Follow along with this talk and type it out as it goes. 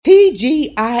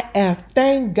TGIF,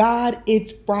 thank God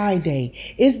it's Friday.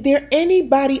 Is there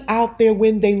anybody out there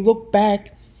when they look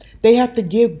back, they have to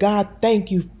give God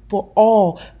thank you for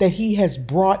all that He has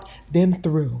brought them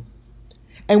through?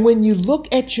 And when you look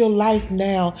at your life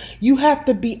now, you have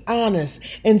to be honest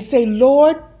and say,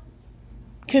 Lord,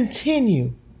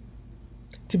 continue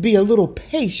to be a little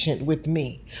patient with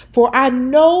me, for I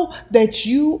know that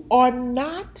you are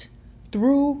not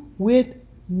through with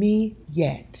me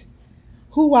yet.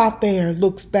 Who out there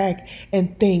looks back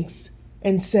and thinks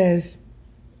and says,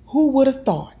 who would have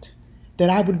thought that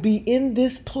I would be in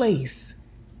this place,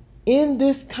 in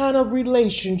this kind of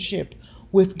relationship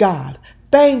with God?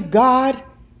 Thank God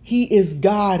He is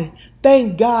God.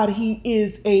 Thank God He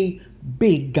is a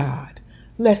big God.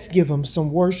 Let's give Him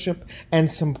some worship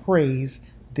and some praise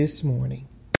this morning.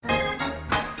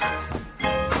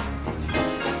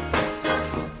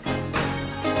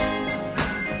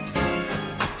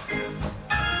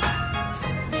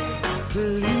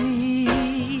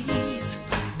 Please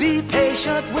be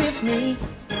patient with me.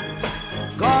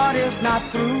 God is not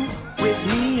through with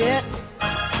me yet.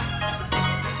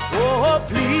 Oh,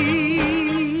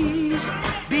 please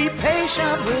be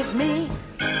patient with me.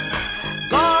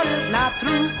 God is not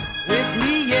through with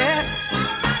me yet.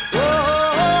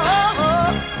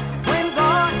 Oh, when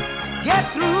God get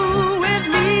through with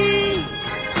me,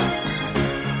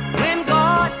 when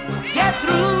God get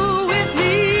through with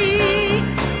me,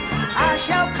 I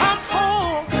shall come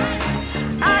forth,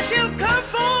 I shall come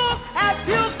forth as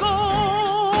pure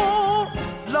gold.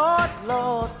 Lord,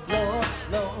 Lord, Lord,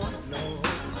 Lord, Lord,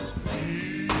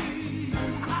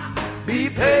 be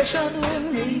patient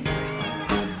with me.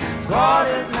 God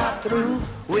is not through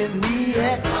with me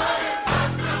yet.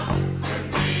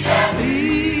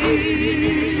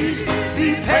 Please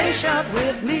be patient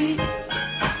with me.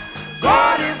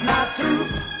 God is not through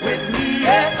with me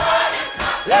yet.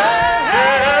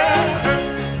 Yeah.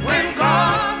 When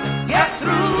God get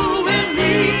through with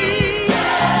me,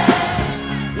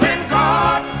 when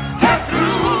God get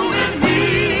through with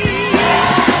me,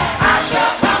 I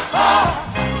shall come forth,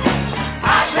 I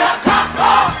shall come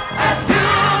forth as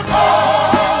pure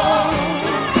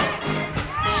gold.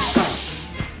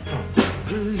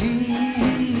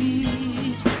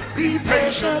 Please be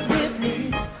patient with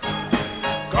me.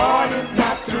 God is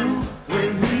not through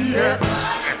with me yet.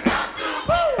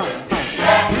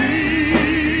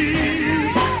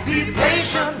 Please be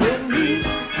patient with me.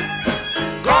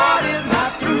 God is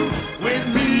not through with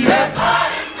me yet.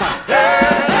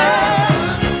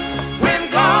 Yeah. When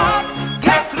God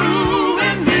get through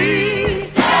with me,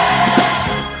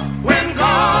 when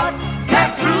God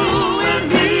get through with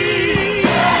me,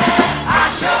 I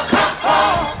shall come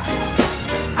forth,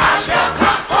 I shall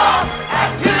come forth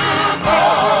as pure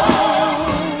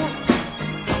gold.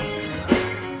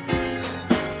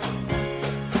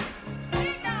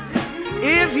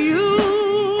 If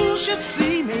you should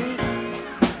see me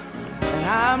and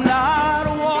I'm not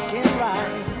walking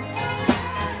right,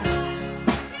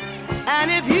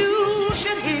 and if you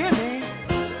should hear me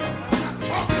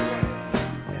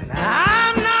and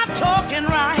I'm not talking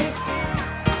right,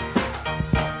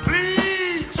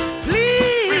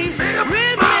 please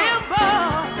remember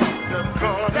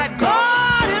that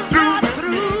God is not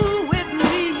through with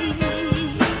me.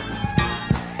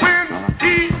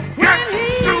 When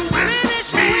He's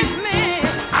finished with me,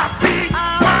 I'll be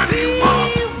what He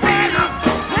wants me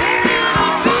to be.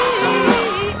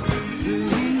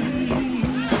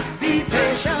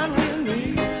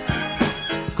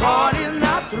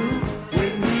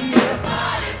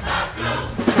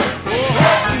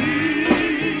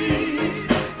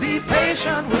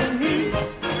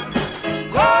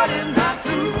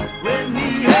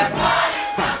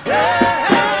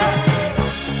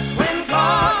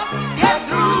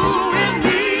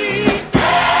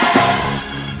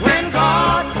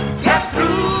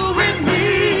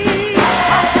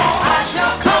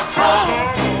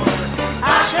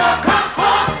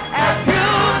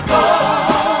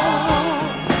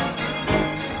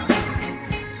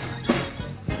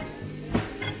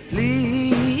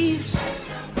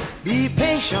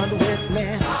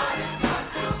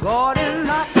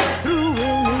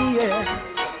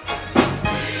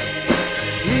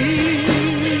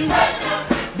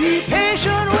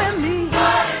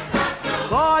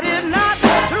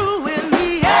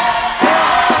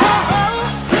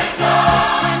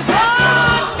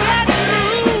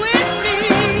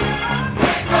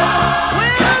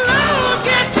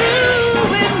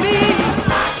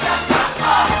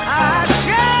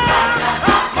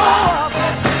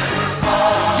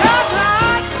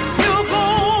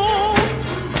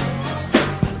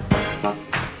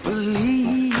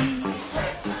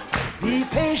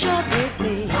 patient with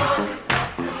me.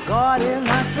 God is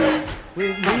not through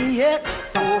with me yet.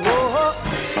 Oh,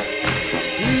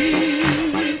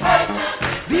 please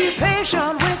be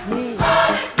patient with me.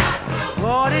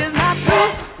 God is not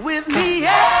through with me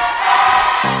yet.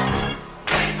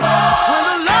 When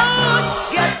the Lord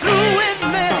get through with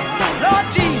me, Lord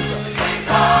Jesus,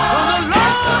 when the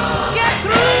Lord get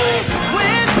through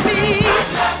with me,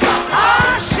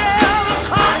 I shall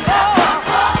come forth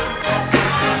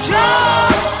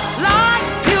just like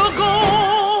pure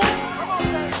gold.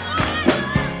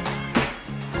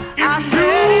 I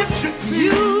said if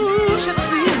you should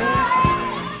see me,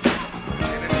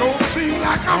 And it don't seem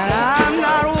like and I'm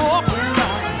not walking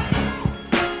right,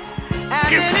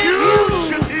 and If then you if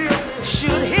should hear me, you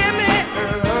should hear me,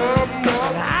 and I'm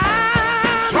not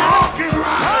I'm talking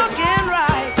right. talking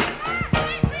right.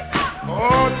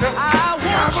 Oh, just I have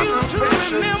want a you little to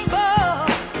patience. remember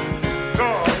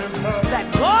God is not. that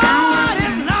God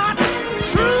is not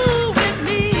through with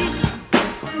me.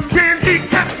 When he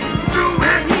gets through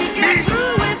with He me, gets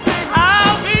through with me.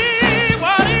 I'll be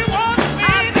what He wants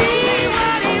me to be.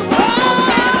 What He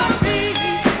wants me to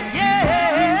be.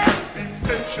 Yeah. be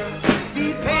patient. Be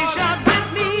patient with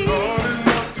me. God is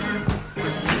not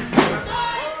through with me.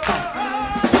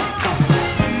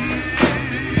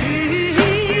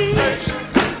 Patient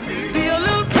with me. Be a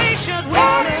little patient with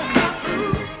God me. is not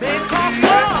through. Because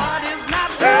God is not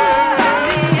through with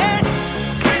me yet.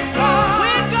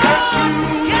 When God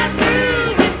gets through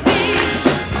with me,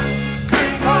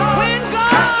 when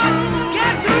God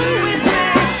gets through with me,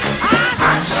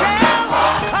 I shall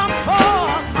come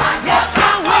forth. Yes, I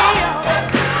will.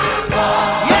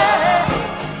 Yeah,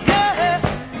 yeah,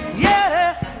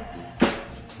 yeah.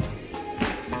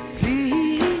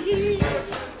 Please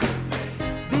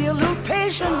be a little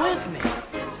patient with me.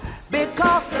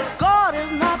 Because God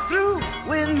is not through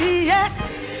with me yet.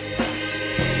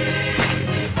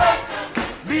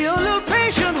 Be a little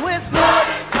patient with me.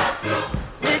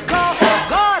 Because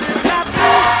God is not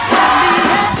through with me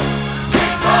yet.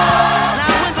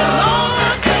 Now when the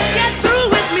Lord get through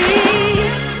with me,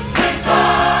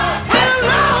 when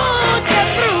the Lord get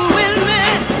through with me,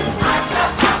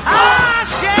 I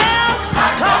shall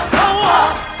come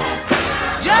forward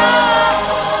just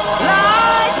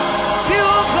like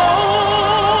pure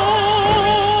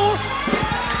gold.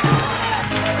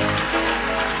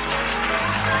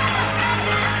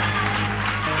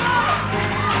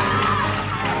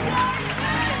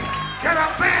 Can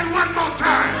I say it one more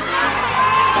time?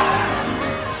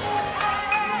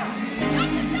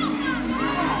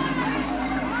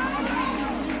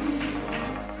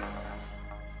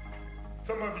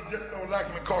 Some of you just don't like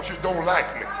me because you don't like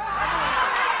me.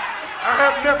 I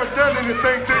have never done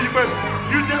anything to you, but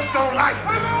you just don't like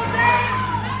me.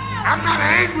 I'm not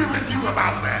angry with you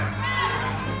about that.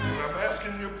 But I'm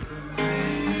asking you, please.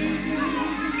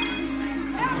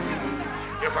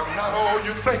 If I'm not all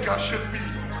you think I should be,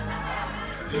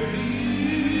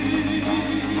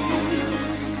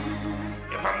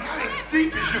 if I'm not as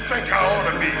deep as you think I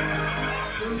ought to be,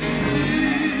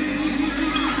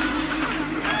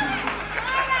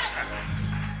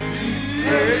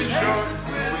 patient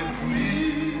with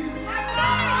me.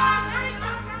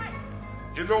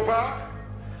 You know why?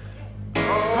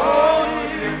 God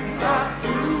is not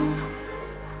through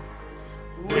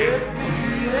with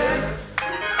me yet.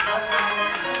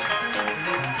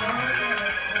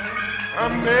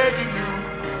 I'm begging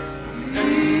you,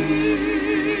 please,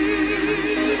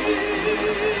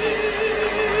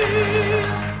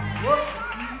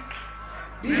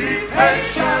 be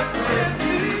patient with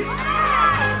me.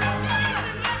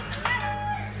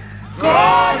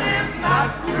 God is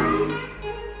not through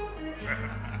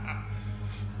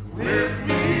with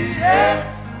me yet.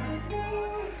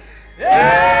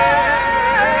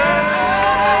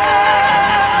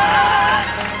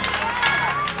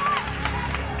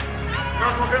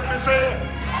 Y'all gonna help me say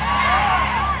it?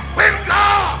 When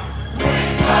God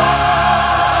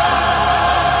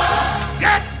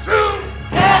gets through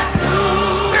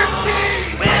with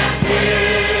me,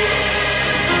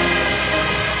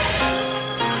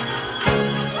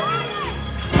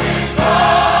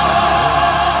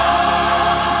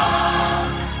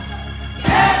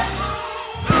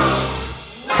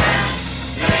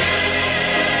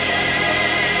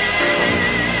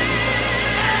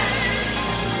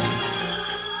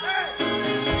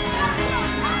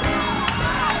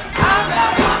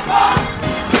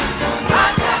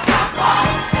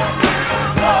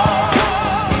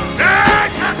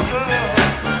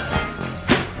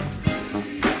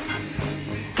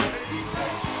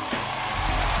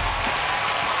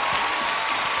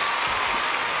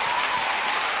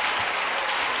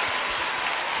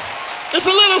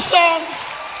 song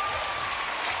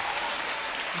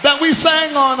that we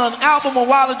sang on an album a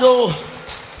while ago.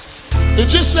 It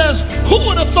just says, who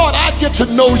would have thought I'd get to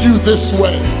know you this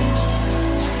way?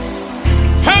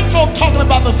 Heard folk talking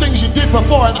about the things you did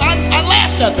before, and I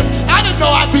laughed at them. I didn't know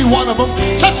I'd be one of them.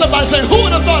 Touch somebody and say, who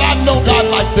would have thought I'd know God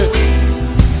like this?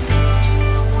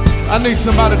 I need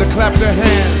somebody to clap their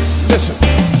hands. Listen.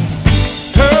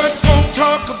 Heard folk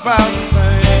talk about the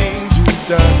things you've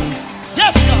done.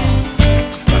 Yes, God.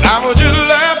 But I would just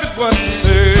laugh at what you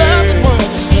say. Laugh at what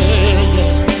you say,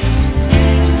 yeah.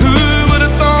 Who would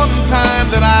have thought in time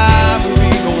that I would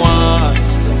be the one?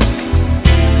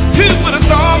 Who would have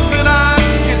thought that I'd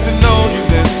get to know you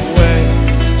this way?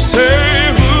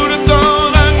 Say, who'd have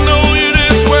thought I'd know you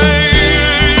this way?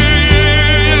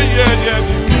 Yeah.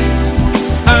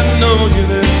 I know you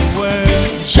this way.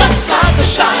 Just like a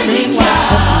shining light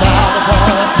from out of the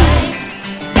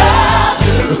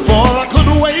blue. Before I could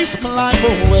waste my life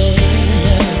away.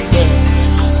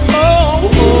 Oh,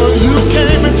 you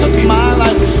came and took my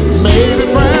life, made it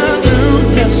brand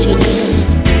new. Yes, you did.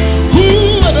 Who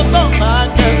would have thought I'd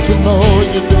get to know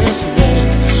you this way?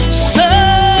 Say,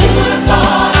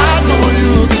 I know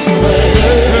you this way.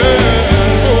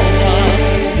 Oh, God.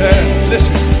 Yeah,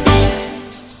 listen.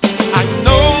 I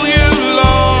know you,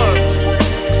 Lord,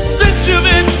 since you've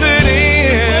entered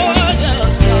in. Oh,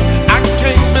 yes, God. I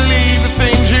can't believe the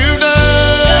things you've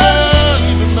done.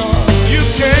 You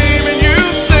came and you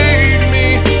saved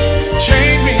me,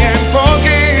 changed me and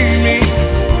forgave me.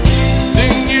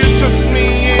 Then you took me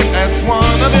in as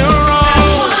one of your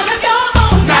own.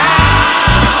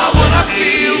 Now when I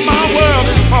feel my world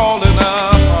is falling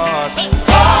apart,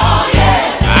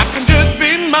 I can just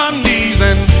bend my knees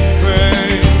and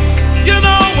pray. You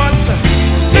know what?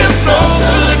 Feels so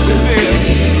good to feel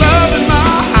His love in my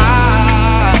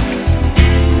heart.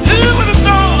 Who would have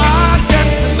thought I'd get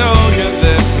to know you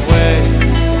this way?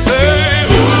 Say,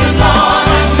 who would have thought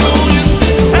I'd know you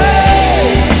this way?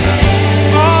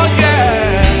 Oh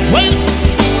yeah. Wait.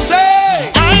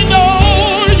 Say, I know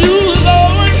you,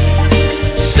 Lord,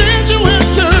 since you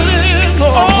entered in.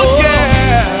 oh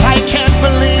yeah. I can't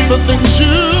believe the things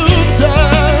you've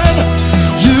done.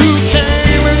 You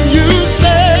came and you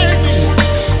saved me,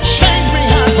 changed me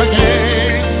and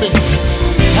forgave me,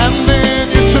 and then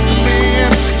you took me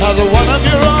in as one of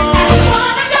your own.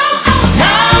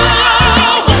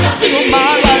 Now when I feel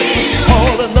my life is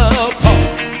falling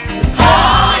apart,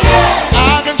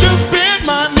 I can just bend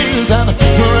my knees and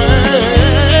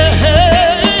pray.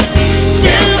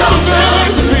 Feels so good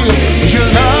to feel your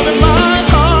love in my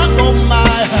heart, oh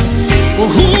my. Well,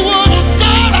 who would have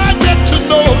thought I'd get to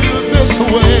know you this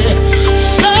way?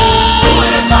 Say,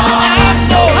 I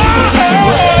know you this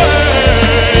way.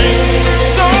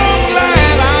 So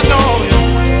glad I know you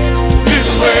this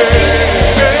way.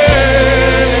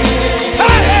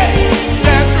 Hey,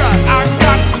 that's right. I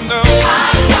got to know.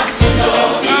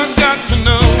 I got to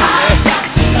know.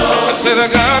 I said I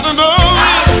got to know.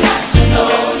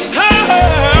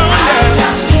 Yes.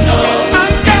 I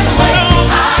got to know.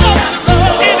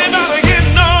 Anybody get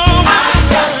know?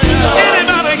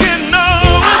 Anybody get know?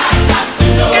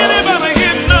 Anybody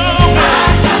get know?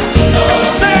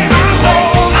 Say I know.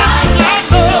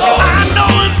 I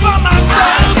know it for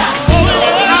myself. I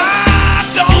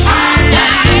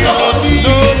don't need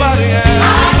nobody else.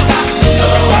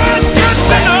 I got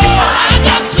to know. I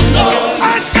got to know.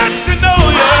 I got to know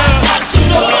you.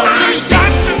 I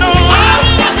got to know.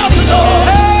 I got to know.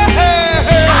 Hey.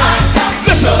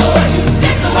 Listen.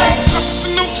 Got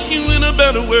to know you in a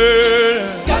better way.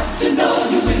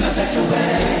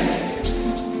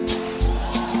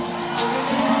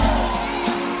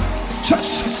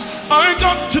 Just, I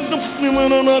got to know you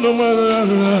in another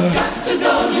way. Got to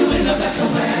know you in a better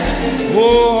way.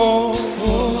 Oh.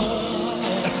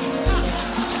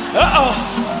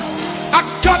 I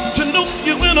got to know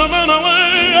you in a better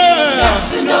way.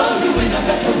 Got to know you in a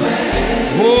better way.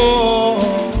 Oh.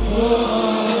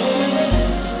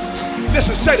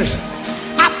 Listen, say this.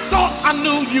 I thought I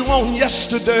knew you on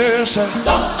yesterday. Say.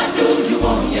 Thought I knew you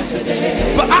on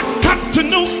yesterday. But I got to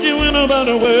know you in a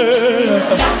better way.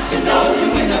 Got to know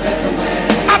you in a better way.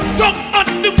 I thought I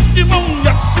knew you on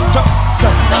yesterday.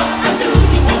 Thought I knew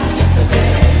you on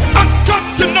yesterday. I got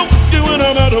to know you in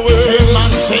a better way. Say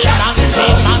man, say man,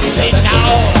 say man, say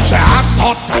now. Say I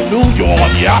thought I knew you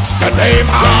on yesterday,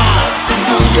 man. I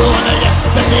knew you on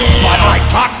yesterday, But I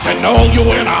got to know you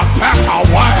in a better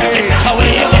way. better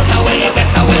way, better way,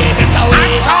 better way, better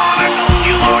way. I thought I knew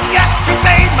you on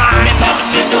yesterday, man. Me thought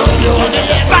me knew you on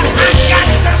But yesterday. I got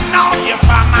to know you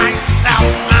for myself,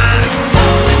 man.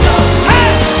 Say,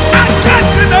 I got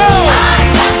to know. I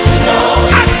got to know.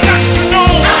 I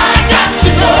got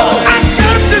to know.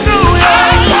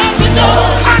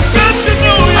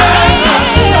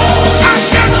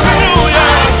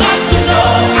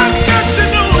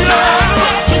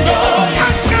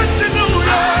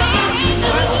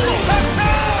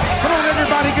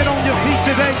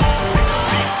 today?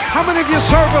 How many of you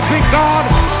serve a big God?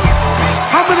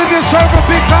 How many of you serve a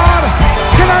big God?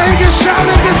 Can I hear you shout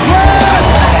in this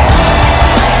place?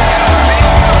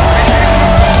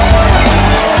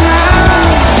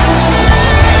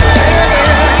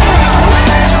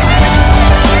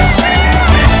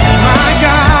 My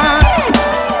God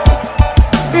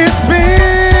is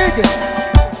big,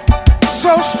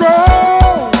 so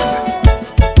strong,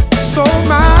 so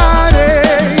mighty.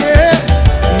 Yeah.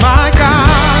 My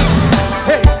God,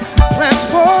 hey, plans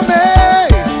for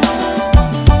me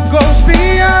goes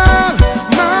beyond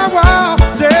my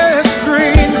wildest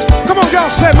dreams. Come on, y'all,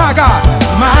 say my God.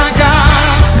 My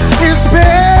God is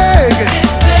big,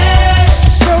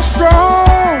 so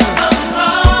strong,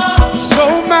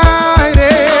 so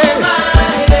mighty.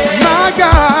 My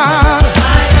God,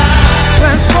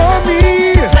 plans for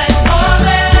me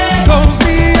goes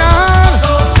beyond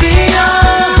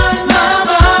my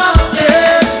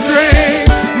wildest dream.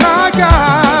 My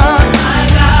God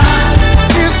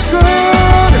is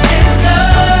good,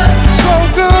 so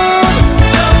good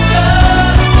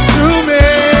to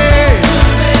me.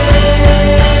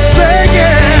 Say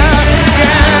yeah,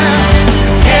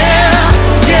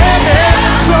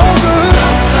 so good.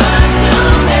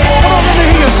 Come on, let me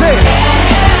hear you say it.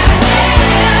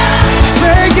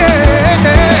 Say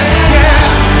yeah,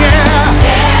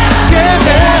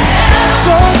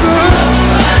 so good.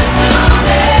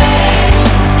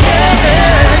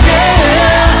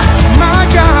 My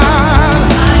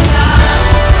God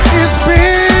is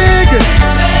big,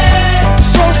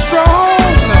 so strong,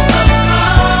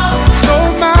 so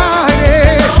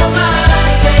mighty.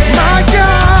 My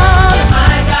God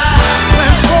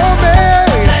plans for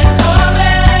me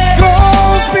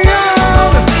goes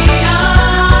beyond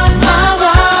my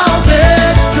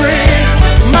wildest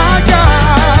dream. My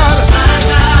God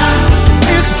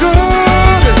is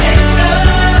good,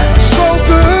 so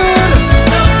good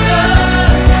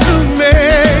to me.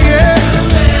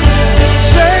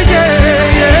 Say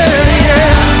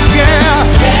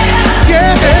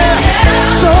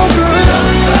so good.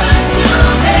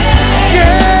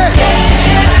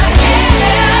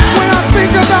 When I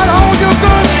think about all you've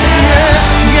done,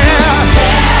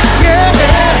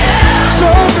 so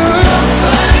good.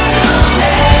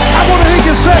 I want to hear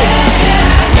you say,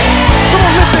 come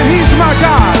on, lift it. He's my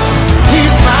God.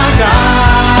 He's my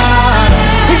God.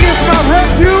 He is my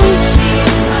refuge.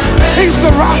 He's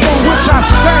the rock on which I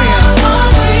stand.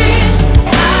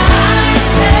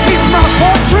 He's my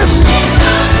fortress.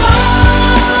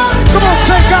 Come on,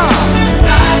 say God.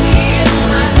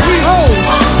 He holds.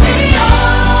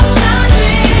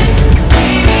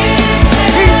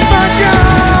 He's my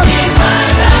God.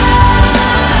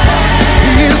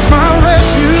 He is my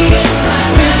refuge.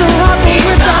 He's the rock on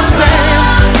which I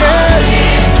stand. Yeah.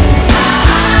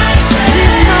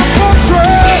 He's my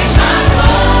fortress.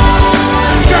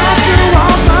 Got you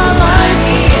all my life.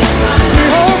 He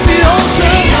holds the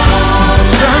ocean.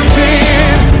 Stands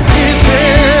in his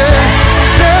hand.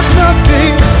 There's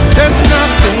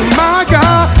nothing my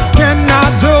God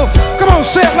cannot do. Come on,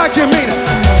 say it like you mean it.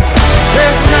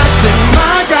 There's nothing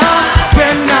my God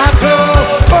cannot do.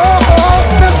 Oh,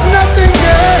 there's nothing,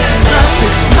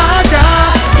 nothing my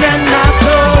God cannot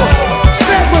do.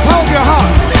 Say it with all your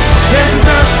heart. There's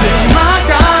nothing my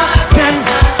God can.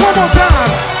 One more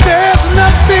time. There's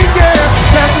nothing,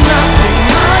 there's nothing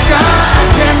my God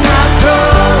cannot do.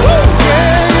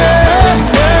 There's nothing,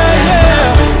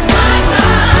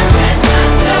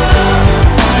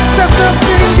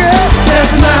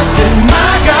 there's nothing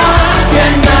my God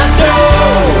cannot do.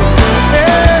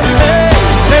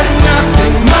 There's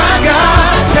nothing my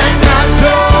God cannot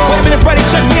do. Wait a minute, Freddie,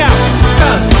 check me out.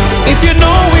 If you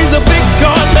know he's a big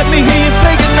God, let me hear you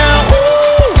say it now.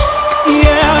 Ooh,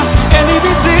 yeah, and if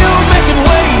he's still making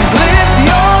ways, lift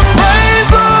your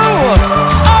praise.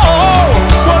 Oh,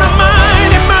 what a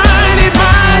mighty, mighty,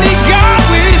 mighty God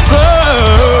we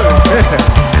serve.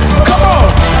 Come on,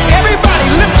 everybody,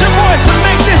 lift your voice and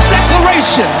make this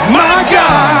declaration. My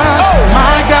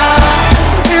God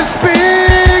is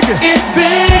big, It's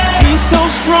big, he's so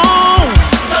strong,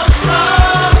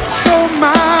 so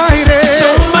mighty. so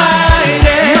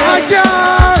mighty. My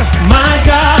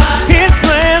God His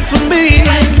plans for me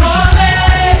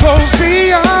goes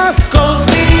beyond. goes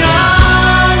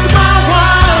beyond my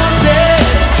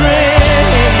wildest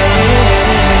dreams.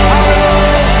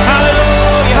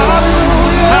 Hallelujah,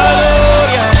 Hallelujah.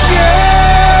 hallelujah.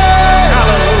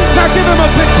 Yeah. Now give him a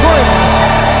big praise.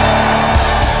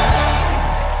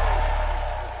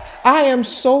 I am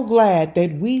so glad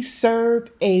that we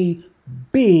serve a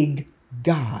big,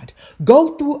 God. Go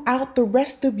throughout the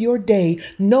rest of your day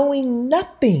knowing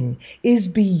nothing is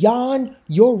beyond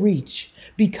your reach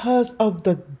because of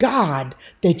the God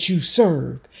that you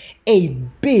serve, a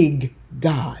big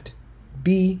God.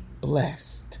 Be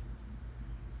blessed.